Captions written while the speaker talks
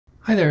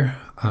Hi there.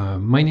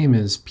 My name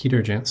is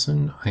Peter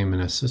Jansen. I'm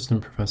an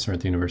assistant professor at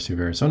the University of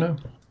Arizona.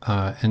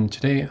 And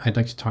today I'd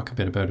like to talk a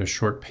bit about a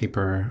short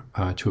paper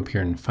to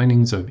appear in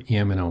Findings of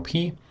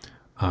EMNLP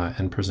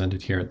and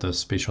presented here at the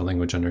Spatial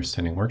Language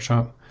Understanding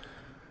Workshop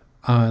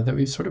that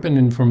we've sort of been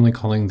informally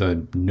calling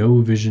the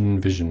No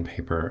Vision Vision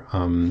paper,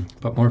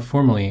 but more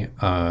formally,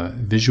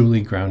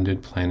 Visually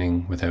Grounded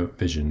Planning Without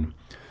Vision.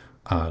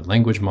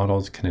 Language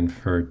models can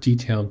infer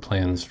detailed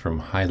plans from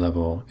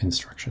high-level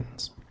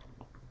instructions.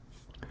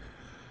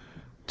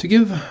 To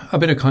give a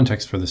bit of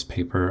context for this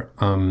paper,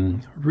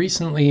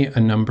 recently a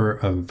number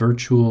of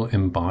virtual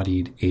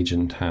embodied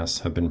agent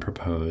tasks have been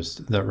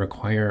proposed that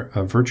require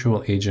a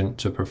virtual agent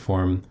to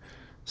perform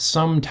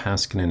some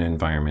task in an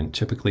environment,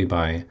 typically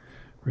by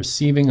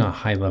receiving a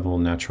high-level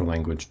natural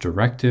language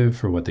directive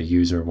for what the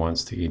user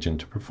wants the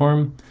agent to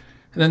perform,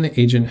 and then the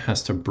agent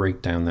has to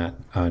break down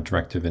that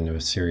directive into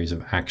a series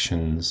of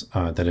actions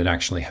that it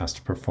actually has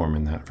to perform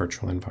in that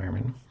virtual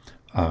environment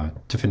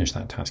to finish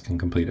that task and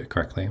complete it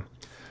correctly.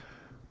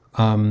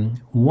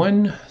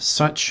 One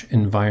such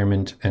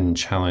environment and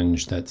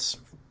challenge that's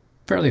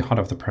fairly hot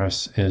off the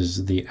press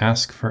is the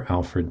Ask for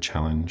Alfred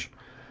challenge,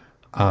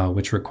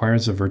 which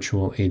requires a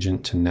virtual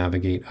agent to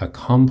navigate a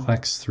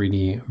complex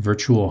 3D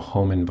virtual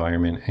home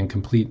environment and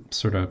complete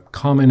sort of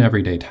common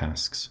everyday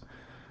tasks.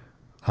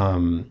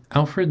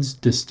 Alfred's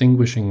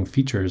distinguishing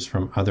features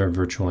from other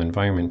virtual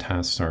environment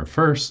tasks are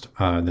first,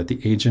 that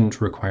the agent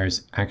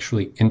requires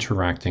actually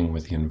interacting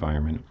with the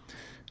environment.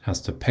 Has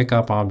to pick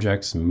up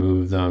objects,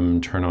 move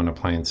them, turn on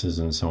appliances,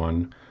 and so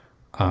on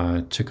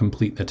to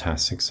complete the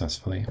task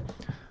successfully.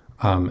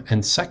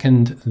 And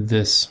second,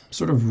 this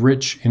sort of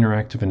rich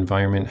interactive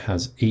environment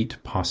has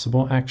 8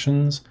 possible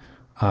actions,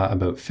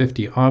 about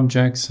 50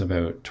 objects,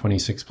 about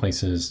 26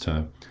 places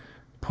to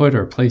put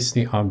or place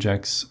the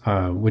objects,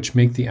 which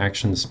make the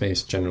action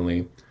space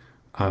generally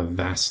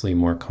vastly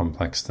more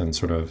complex than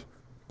sort of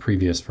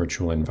previous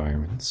virtual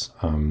environments,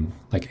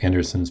 like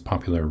Anderson's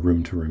popular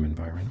room-to-room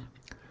environment.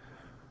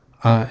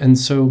 And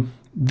so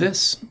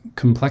this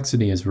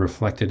complexity is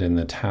reflected in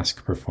the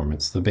task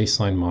performance. The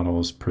baseline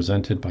models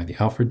presented by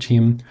the Alfred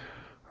team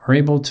are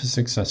able to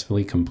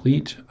successfully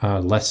complete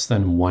less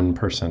than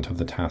 1% of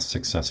the task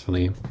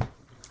successfully.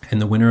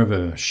 And the winner of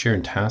a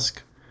shared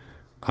task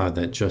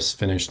that just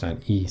finished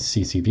at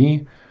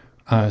ECCV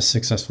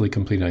successfully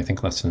completed, I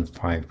think, less than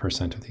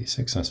 5% of these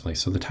successfully.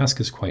 So the task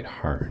is quite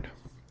hard.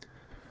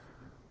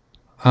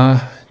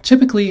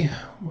 Typically,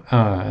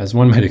 as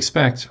one might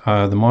expect,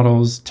 the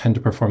models tend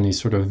to perform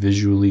these sort of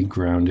visually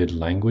grounded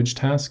language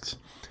tasks,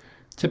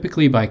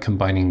 typically by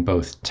combining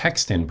both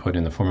text input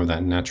in the form of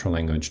that natural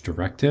language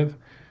directive,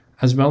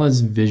 as well as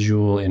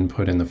visual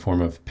input in the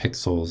form of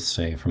pixels,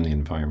 say, from the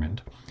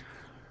environment.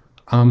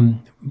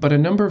 But a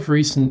number of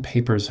recent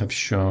papers have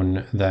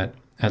shown that,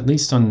 at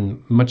least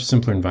on much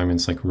simpler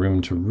environments like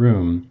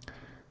room-to-room,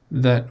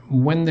 that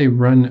when they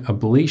run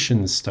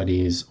ablation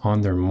studies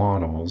on their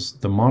models,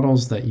 the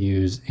models that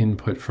use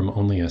input from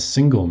only a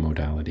single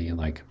modality,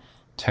 like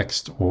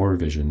text or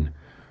vision,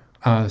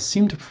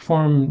 seem to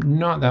perform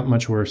not that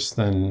much worse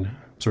than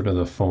sort of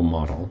the full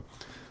model.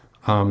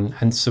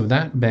 And so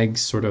that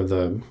begs sort of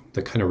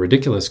the kind of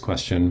ridiculous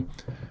question,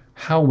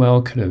 how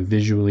well could a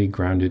visually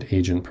grounded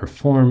agent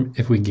perform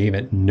if we gave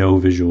it no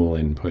visual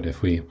input,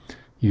 if we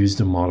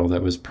used a model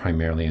that was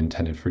primarily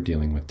intended for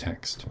dealing with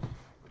text?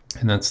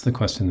 And that's the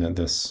question that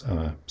this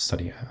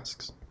study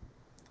asks.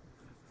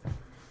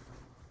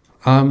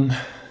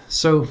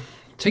 So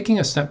taking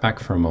a step back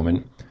for a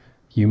moment,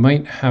 you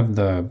might have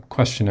the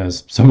question,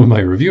 as some of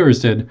my reviewers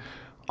did,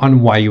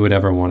 on why you would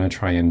ever want to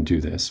try and do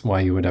this,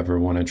 why you would ever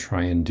want to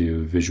try and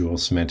do visual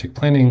semantic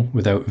planning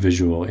without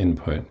visual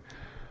input.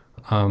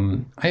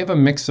 I have a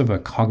mix of a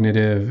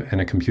cognitive and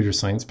a computer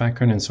science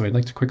background, and so I'd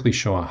like to quickly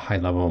show a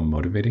high-level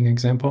motivating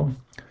example.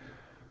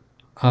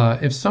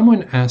 If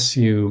someone asks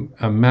you,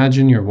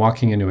 imagine you're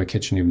walking into a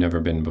kitchen you've never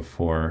been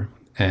before,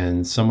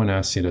 and someone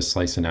asks you to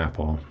slice an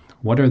apple,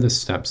 what are the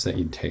steps that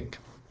you'd take?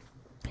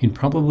 You'd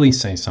probably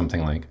say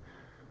something like,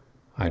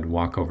 I'd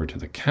walk over to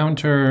the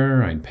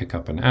counter, I'd pick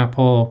up an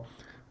apple,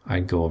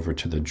 I'd go over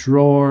to the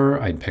drawer,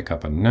 I'd pick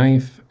up a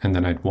knife, and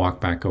then I'd walk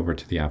back over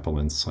to the apple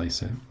and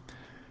slice it.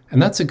 And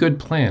that's a good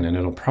plan, and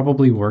it'll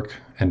probably work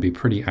and be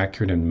pretty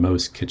accurate in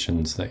most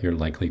kitchens that you're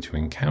likely to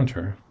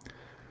encounter.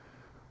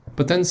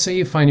 But then say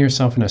you find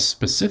yourself in a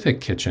specific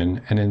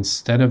kitchen, and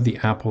instead of the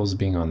apples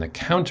being on the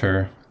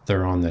counter,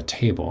 they're on the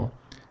table.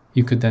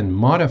 You could then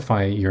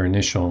modify your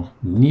initial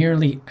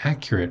nearly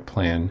accurate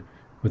plan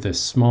with a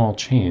small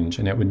change,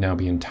 and it would now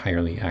be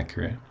entirely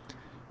accurate.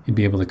 You'd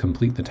be able to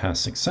complete the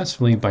task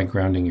successfully by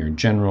grounding your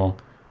general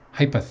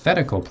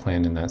hypothetical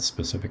plan in that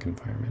specific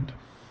environment.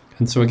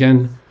 And so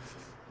again,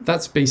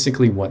 that's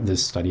basically what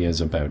this study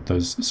is about,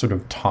 those sort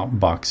of top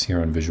box here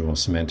on visual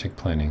semantic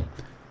planning.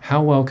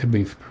 How well could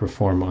we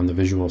perform on the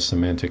visual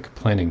semantic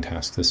planning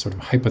task, this sort of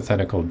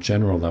hypothetical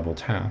general level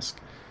task,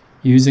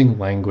 using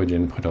language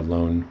input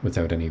alone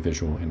without any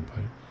visual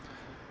input?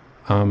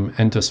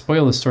 And to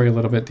spoil the story a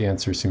little bit, the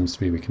answer seems to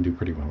be we can do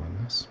pretty well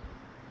on this.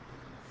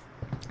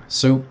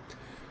 So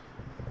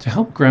To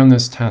help ground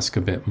this task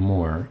a bit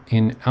more,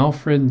 in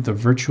Alfred, the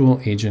virtual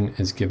agent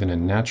is given a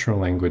natural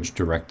language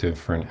directive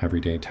for an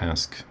everyday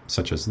task,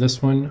 such as this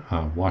one,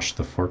 wash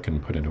the fork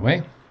and put it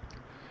away.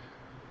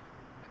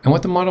 And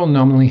what the model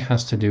nominally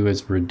has to do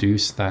is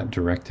reduce that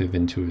directive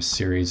into a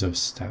series of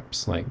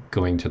steps, like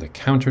going to the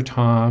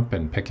countertop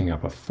and picking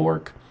up a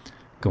fork,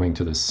 going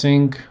to the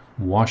sink,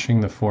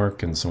 washing the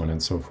fork, and so on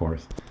and so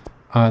forth,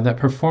 that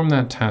perform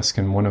that task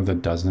in one of the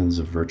dozens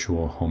of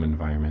virtual home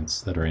environments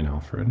that are in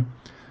Alfred.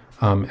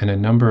 And a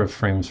number of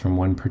frames from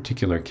one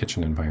particular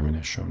kitchen environment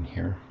is shown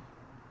here.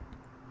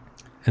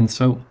 And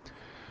so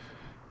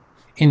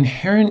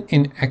inherent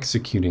in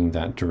executing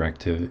that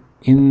directive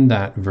in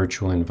that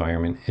virtual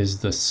environment is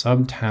the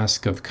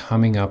subtask of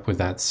coming up with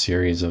that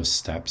series of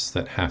steps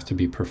that have to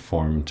be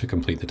performed to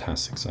complete the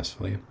task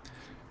successfully.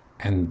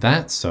 And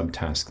that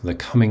subtask, the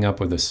coming up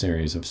with a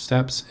series of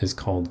steps, is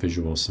called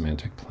visual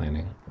semantic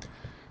planning.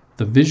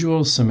 The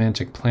visual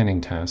semantic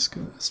planning task,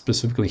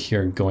 specifically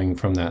here going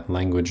from that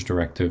language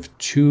directive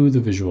to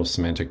the visual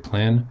semantic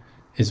plan,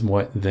 is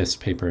what this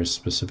paper is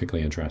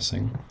specifically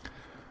addressing.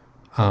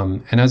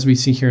 And as we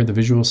see here, the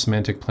visual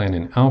semantic plan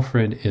in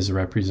Alfred is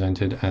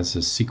represented as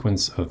a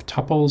sequence of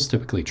tuples,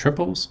 typically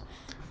triples.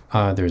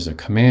 There's a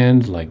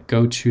command like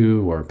go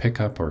to or pick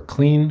up or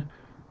clean,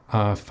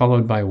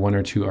 followed by one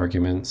or two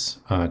arguments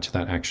to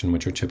that action,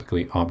 which are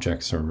typically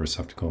objects or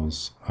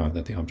receptacles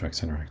that the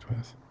objects interact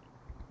with.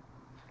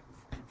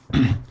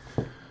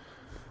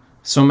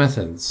 So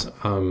methods.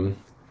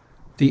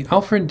 The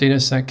Alfred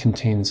dataset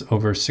contains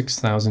over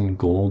 6,000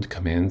 gold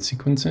command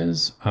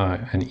sequences,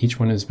 and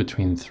each one is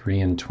between 3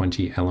 and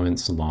 20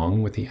 elements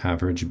long, with the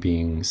average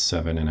being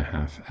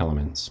 7.5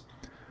 elements.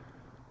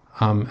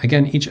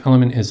 Again, each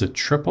element is a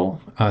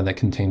triple that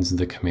contains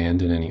the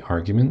command and any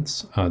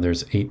arguments.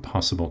 There's 8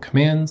 possible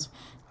commands,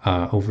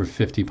 over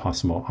 50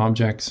 possible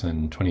objects,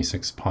 and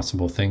 26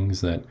 possible things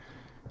that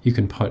you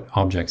can put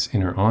objects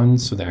in or on,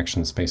 so the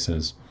action space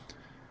is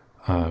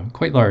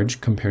quite large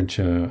compared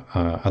to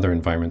other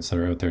environments that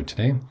are out there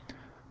today.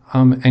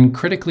 And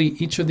critically,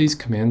 each of these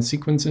command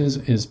sequences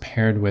is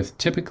paired with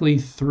typically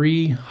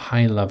 3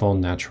 high-level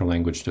natural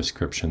language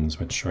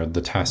descriptions, which are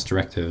the task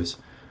directives,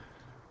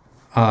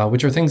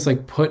 which are things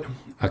like put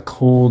a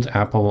cold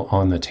apple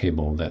on the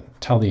table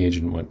that tell the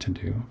agent what to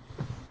do.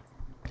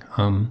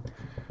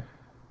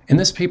 In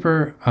this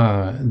paper,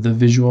 the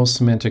visual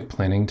semantic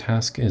planning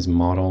task is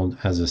modeled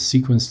as a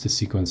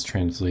sequence-to-sequence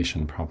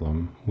translation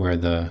problem, where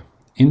the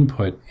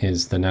input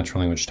is the natural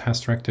language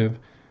task directive,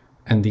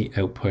 and the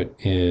output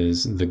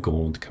is the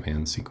gold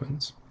command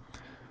sequence.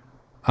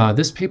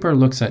 This paper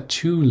looks at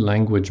 2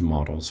 language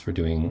models for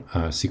doing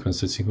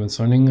sequence-to-sequence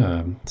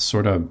learning,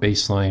 sort of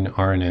baseline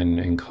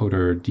RNN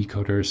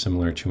encoder-decoder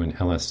similar to an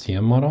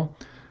LSTM model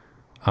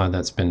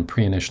that's been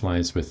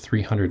pre-initialized with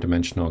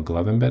 300-dimensional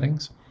glove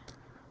embeddings,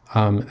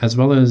 as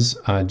well as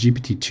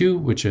GPT-2,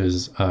 which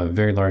is a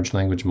very large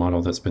language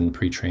model that's been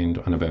pre-trained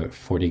on about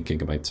 40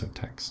 gigabytes of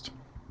text.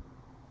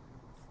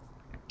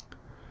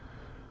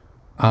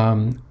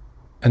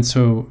 And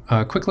so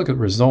a quick look at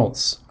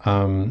results.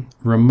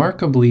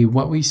 Remarkably,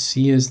 what we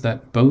see is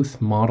that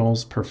both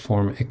models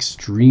perform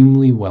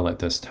extremely well at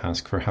this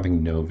task for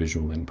having no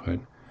visual input.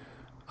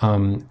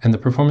 And the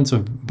performance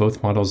of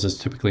both models is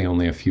typically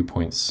only a few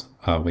points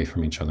away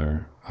from each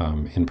other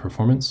in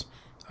performance,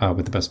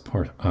 with the best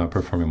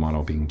performing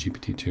model being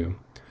GPT-2.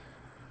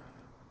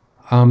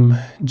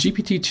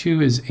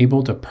 GPT-2 is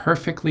able to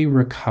perfectly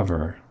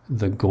recover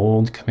the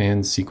gold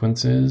command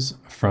sequences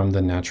from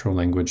the natural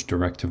language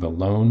directive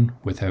alone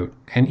without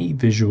any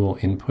visual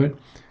input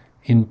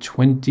in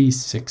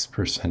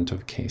 26%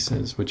 of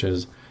cases, which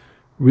is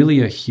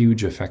really a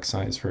huge effect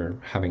size for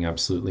having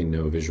absolutely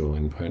no visual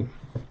input.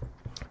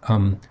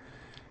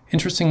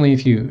 Interestingly,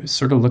 if you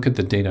sort of look at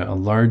the data, a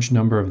large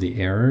number of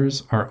the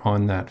errors are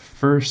on that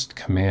first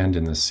command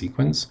in the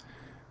sequence,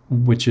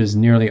 which is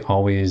nearly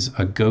always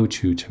a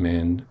go-to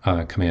command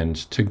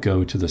to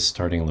go to the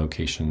starting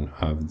location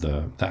of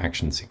the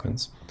action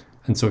sequence.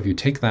 And so if you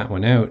take that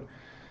one out,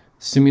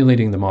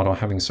 simulating the model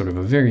having sort of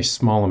a very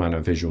small amount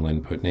of visual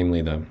input,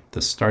 namely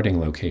the starting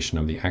location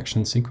of the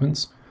action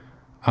sequence,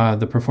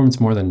 the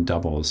performance more than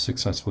doubles,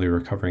 successfully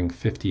recovering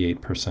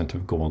 58%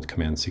 of gold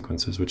command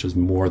sequences, which is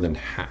more than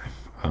half,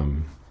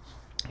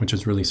 which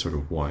is really sort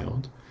of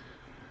wild.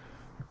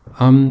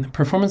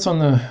 Performance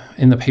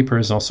in the paper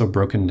is also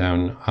broken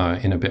down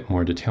in a bit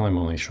more detail. I'm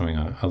only showing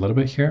a little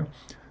bit here.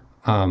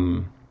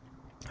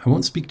 I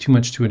won't speak too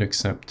much to it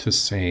except to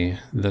say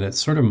that it's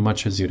sort of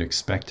much as you'd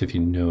expect if you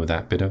know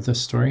that bit of the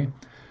story.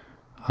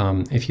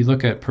 If you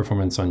look at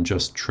performance on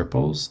just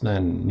triples,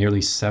 then nearly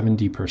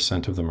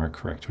 70% of them are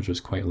correct, which is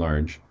quite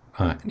large.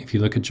 And if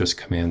you look at just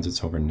commands,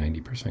 it's over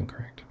 90%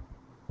 correct.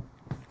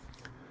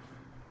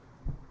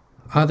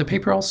 The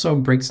paper also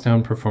breaks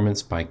down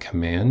performance by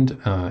command,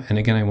 and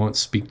again, I won't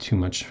speak too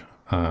much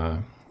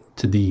to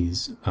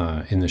these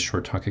in this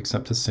short talk,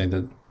 except to say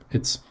that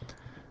it's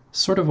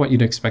sort of what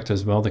you'd expect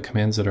as well. The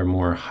commands that are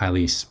more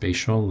highly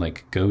spatial,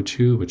 like go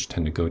to, which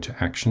tend to go to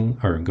action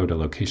or go to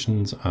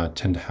locations,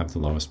 tend to have the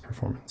lowest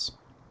performance.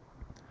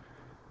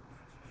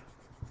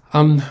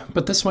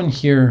 But this one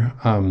here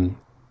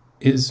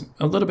is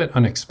a little bit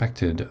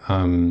unexpected.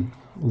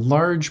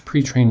 Large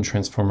pre-trained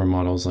transformer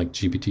models like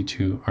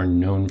GPT-2 are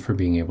known for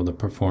being able to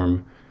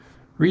perform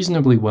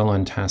reasonably well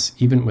on tasks,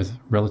 even with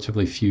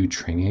relatively few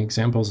training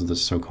examples of the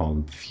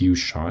so-called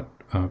few-shot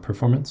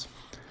performance.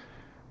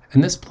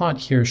 And this plot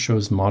here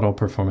shows model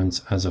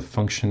performance as a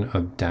function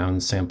of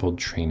downsampled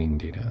training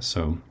data.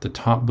 So the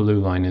top blue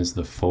line is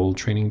the full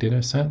training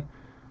data set,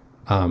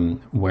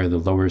 where the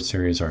lower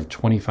series are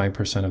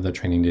 25% of the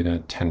training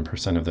data,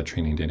 10% of the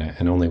training data,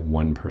 and only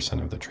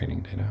 1% of the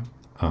training data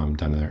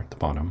down there at the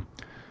bottom.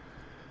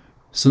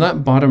 So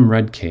that bottom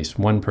red case,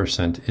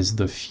 1%, is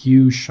the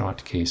few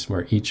shot case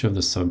where each of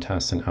the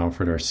subtasks in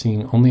Alfred are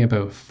seeing only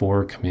about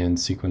 4 command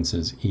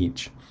sequences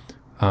each.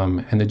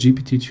 And the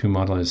GPT-2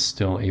 model is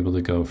still able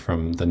to go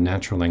from the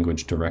natural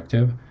language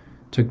directive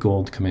to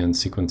gold command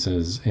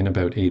sequences in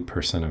about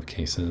 8% of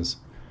cases,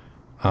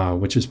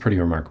 which is pretty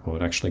remarkable.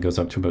 It actually goes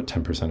up to about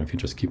 10% if you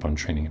just keep on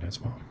training it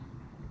as well.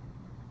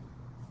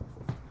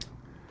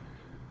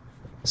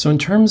 So in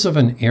terms of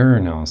an error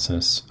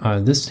analysis,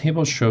 this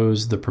table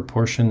shows the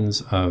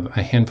proportions of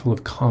a handful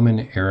of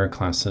common error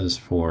classes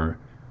for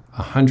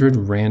 100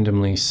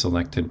 randomly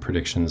selected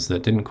predictions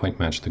that didn't quite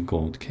match the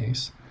gold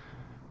case.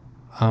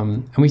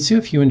 And we see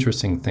a few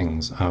interesting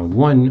things.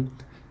 One,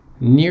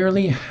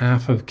 nearly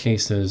half of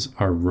cases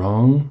are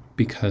wrong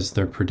because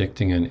they're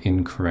predicting an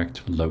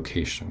incorrect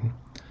location.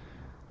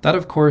 That,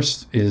 of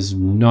course, is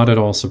not at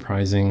all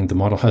surprising. The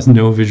model has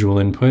no visual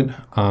input.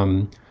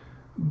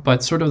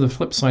 But sort of the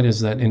flip side is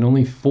that in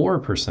only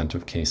 4%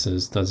 of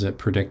cases does it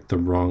predict the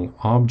wrong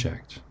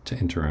object to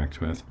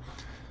interact with.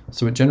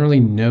 So it generally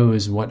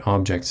knows what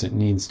objects it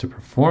needs to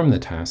perform the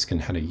task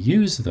and how to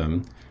use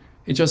them.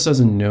 It just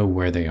doesn't know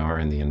where they are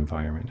in the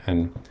environment.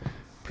 And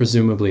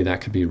presumably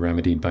that could be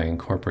remedied by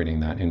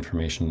incorporating that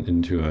information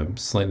into a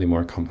slightly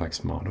more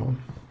complex model.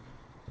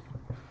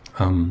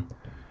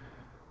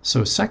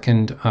 So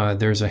second,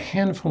 there's a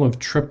handful of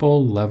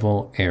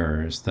triple-level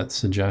errors that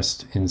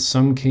suggest in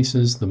some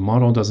cases the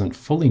model doesn't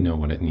fully know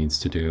what it needs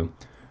to do,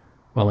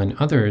 while in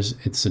others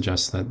it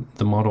suggests that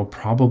the model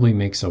probably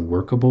makes a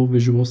workable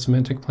visual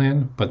semantic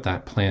plan, but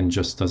that plan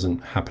just doesn't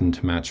happen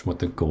to match what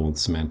the gold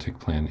semantic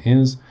plan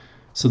is,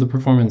 so the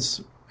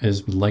performance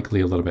is likely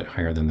a little bit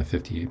higher than the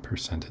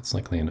 58%. It's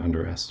likely an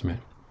underestimate.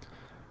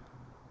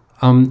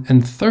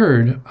 And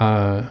third,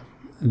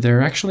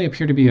 there actually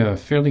appear to be a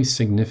fairly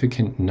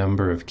significant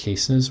number of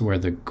cases where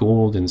the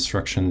gold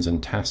instructions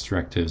and task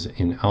directives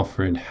in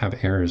Alfred have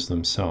errors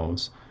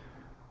themselves,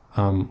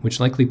 which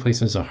likely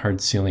places a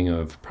hard ceiling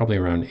of probably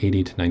around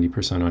 80 to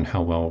 90% on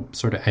how well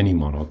sort of any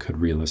model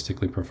could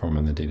realistically perform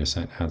on the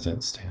dataset as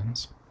it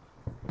stands.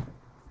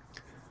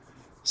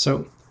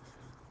 So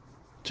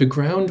to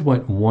ground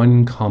what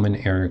one common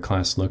error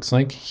class looks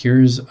like,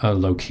 here's a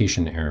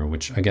location error,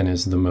 which again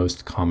is the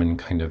most common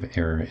kind of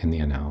error in the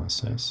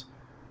analysis.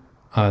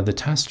 The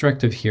task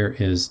directive here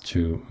is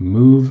to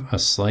move a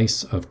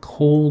slice of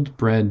cold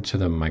bread to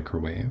the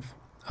microwave.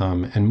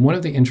 And one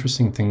of the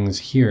interesting things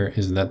here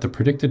is that the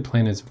predicted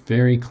plan is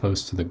very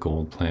close to the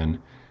gold plan,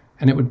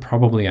 and it would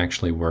probably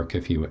actually work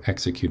if you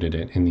executed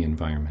it in the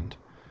environment.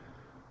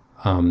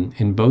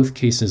 In both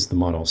cases, the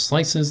model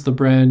slices the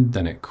bread,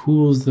 then it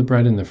cools the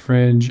bread in the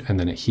fridge, and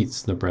then it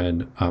heats the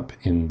bread up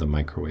in the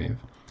microwave.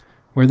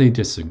 Where they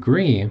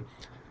disagree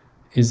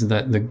is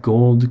that the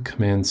gold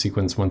command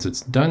sequence, once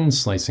it's done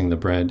slicing the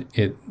bread,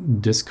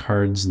 it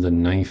discards the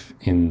knife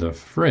in the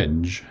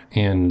fridge,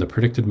 and the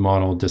predicted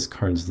model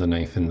discards the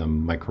knife in the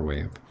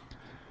microwave.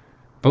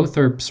 Both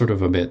are sort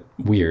of a bit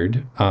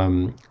weird,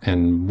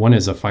 and one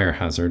is a fire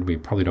hazard. We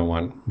probably don't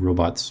want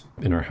robots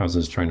in our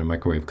houses trying to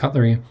microwave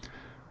cutlery.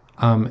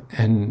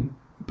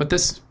 But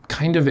this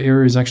kind of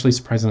error is actually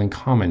surprisingly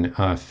common.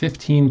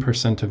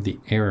 15% of the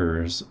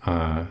errors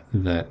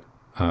that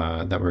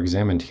were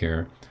examined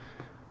here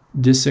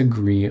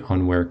disagree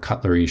on where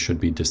cutlery should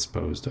be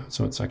disposed of.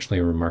 So it's actually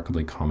a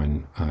remarkably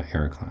common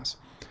error class.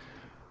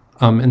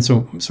 And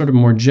so sort of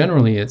more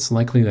generally, it's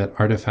likely that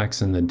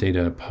artifacts in the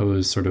data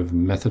pose sort of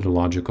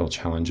methodological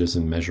challenges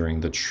in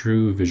measuring the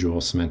true visual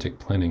semantic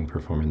planning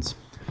performance.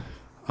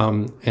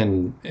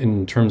 And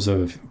in terms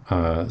of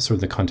sort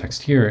of the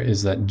context here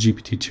is that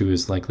GPT-2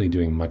 is likely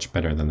doing much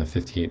better than the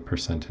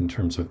 58% in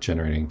terms of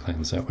generating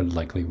plans that would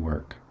likely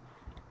work.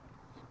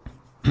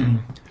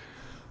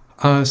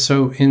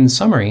 So in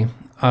summary,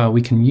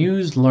 we can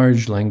use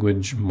large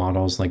language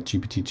models like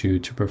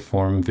GPT-2 to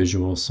perform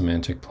visual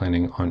semantic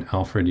planning on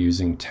Alfred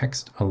using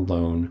text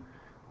alone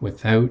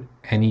without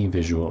any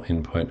visual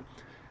input.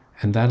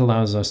 And that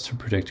allows us to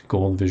predict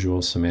gold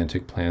visual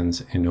semantic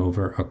plans in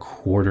over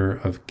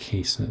 1/4 of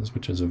cases,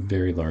 which is a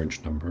very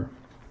large number.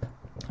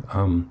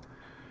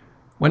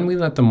 When we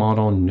let the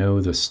model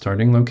know the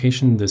starting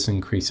location, this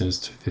increases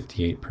to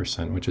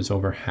 58%, which is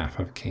over half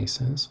of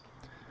cases.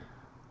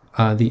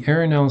 The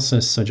error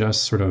analysis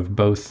suggests sort of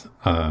both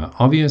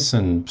obvious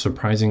and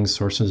surprising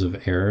sources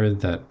of error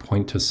that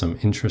point to some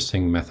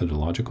interesting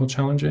methodological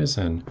challenges,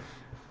 and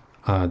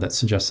that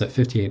suggests that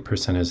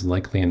 58% is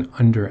likely an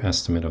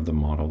underestimate of the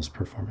model's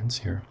performance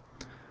here.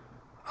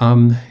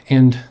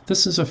 And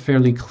this is a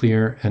fairly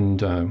clear and,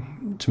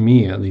 to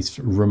me at least,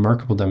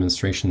 remarkable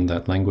demonstration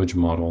that language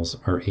models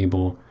are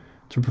able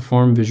to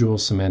perform visual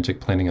semantic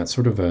planning at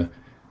sort of a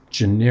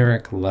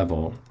generic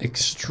level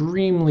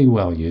extremely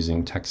well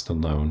using text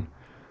alone.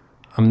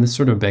 This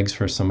sort of begs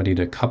for somebody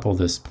to couple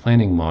this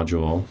planning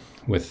module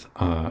with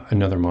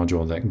another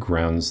module that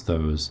grounds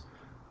those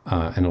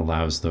and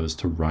allows those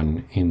to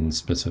run in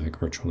specific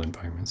virtual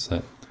environments,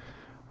 that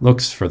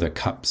looks for the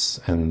cups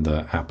and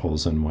the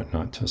apples and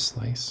whatnot to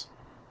slice.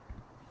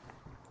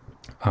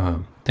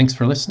 Thanks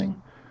for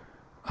listening.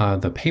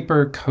 The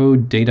paper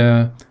code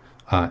data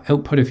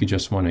output, if you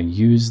just want to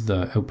use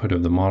the output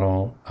of the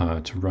model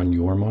to run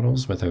your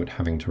models without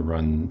having to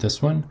run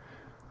this one,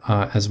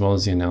 as well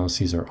as the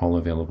analyses, are all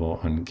available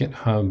on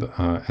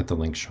GitHub at the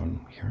link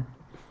shown here.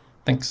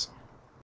 Thanks.